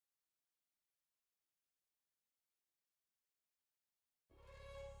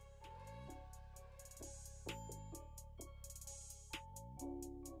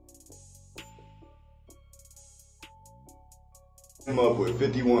up with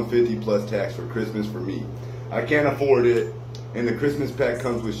 $51.50 plus tax for Christmas for me. I can't afford it, and the Christmas pack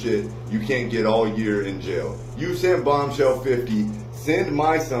comes with shit you can't get all year in jail. You sent Bombshell 50, send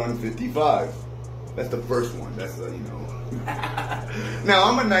my son 55. That's the first one. That's you know. Now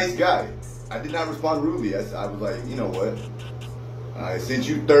I'm a nice guy. I did not respond rudely. I was like, you know what? I sent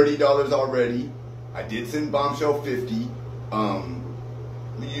you $30 already. I did send Bombshell 50.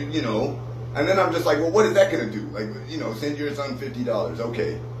 You know. And then I'm just like, well, what is that gonna do? Like, you know, send your son $50.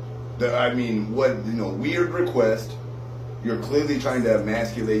 Okay. I mean, what, you know, weird request. You're clearly trying to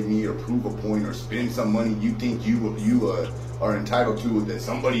emasculate me or prove a point or spend some money you think you are entitled to that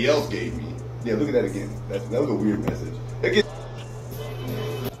somebody else gave me. Yeah, look at that again. That was a weird message. Again.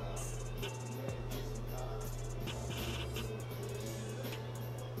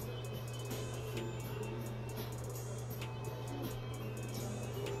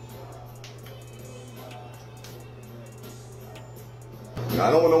 I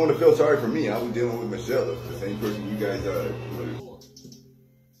don't want no one to feel sorry for me. I was dealing with Michelle, the same person you guys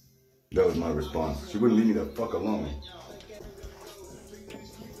That was my response. She wouldn't leave me the fuck alone.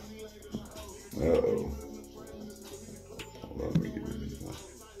 Uh-oh. Hold on, let me get rid of this one.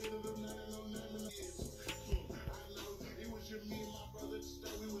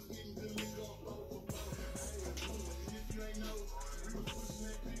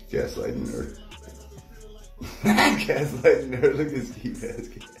 Gaslighting her. Gaslighting her. Look at Steve ass.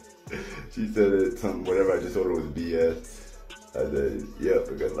 She said that something, whatever I just told her was BS. I said, yep,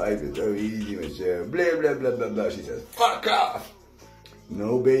 because life is so easy, Michelle. Blah, blah, blah, blah, blah. She says, fuck off.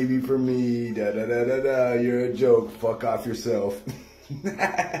 No baby for me. Da, da, da, da, da. You're a joke. Fuck off yourself.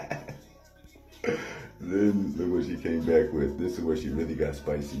 Then look what she came back with. This is where she really got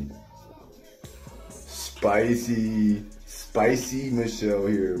spicy. Spicy Michelle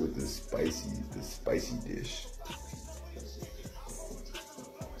here with the spicy dish.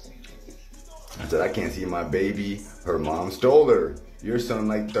 I said, I can't see my baby. Her mom stole her. Your son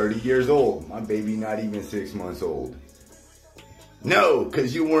like 30 years old. My baby not even 6 months old. No,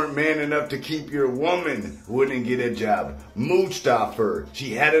 because you weren't man enough to keep your woman. Wouldn't get a job. Mooched off her.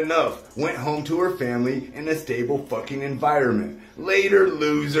 She had enough. Went home to her family in a stable fucking environment. Later,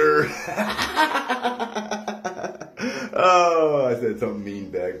 loser. Oh, I said something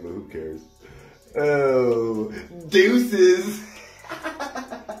mean back, but who cares? Oh, deuces.